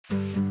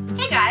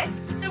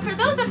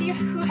of you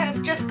who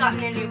have just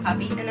gotten a new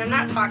puppy, and I'm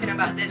not talking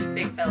about this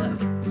big fellow,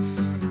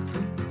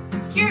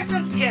 here are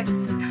some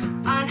tips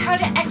on how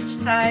to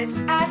exercise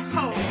at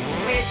home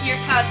with your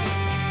puppy.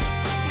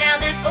 Now,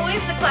 there's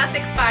always the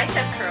classic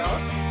bicep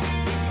curls.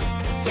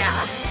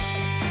 Yeah.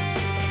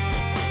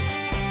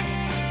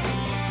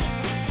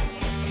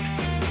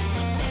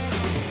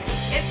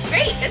 It's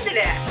great, isn't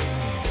it?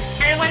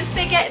 And once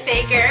they get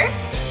bigger,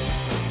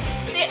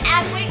 they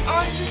add weight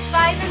on just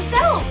by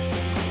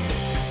themselves.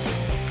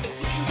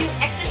 You can do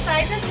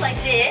exercises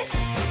like this.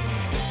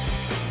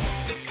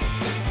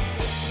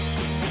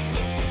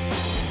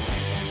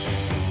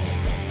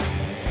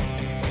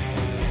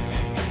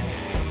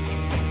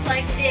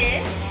 Like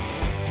this.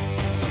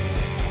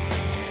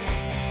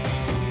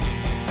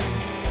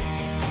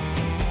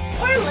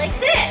 Or like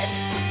this.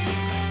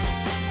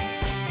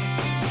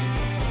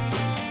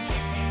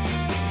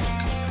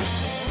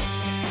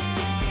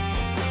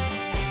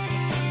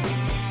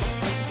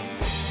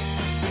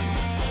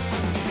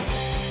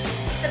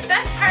 The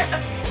best part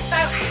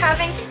about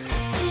having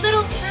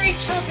little furry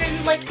children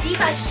like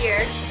Diva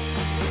here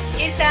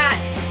is that,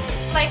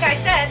 like I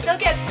said, they'll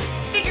get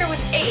bigger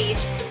with age,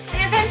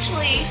 and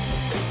eventually,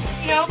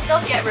 you know,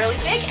 they'll get really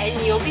big and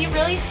you'll be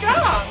really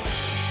strong.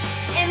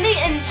 And they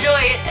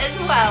enjoy it as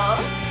well.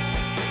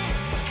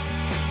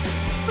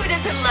 Who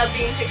doesn't love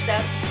being picked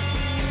up?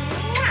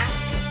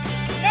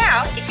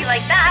 Now, if you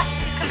like that,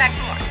 please come back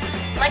for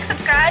more. Like,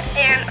 subscribe,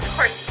 and of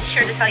course, be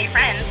sure to tell your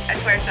friends. I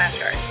swear it's not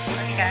short.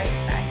 Love you guys.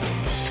 Bye.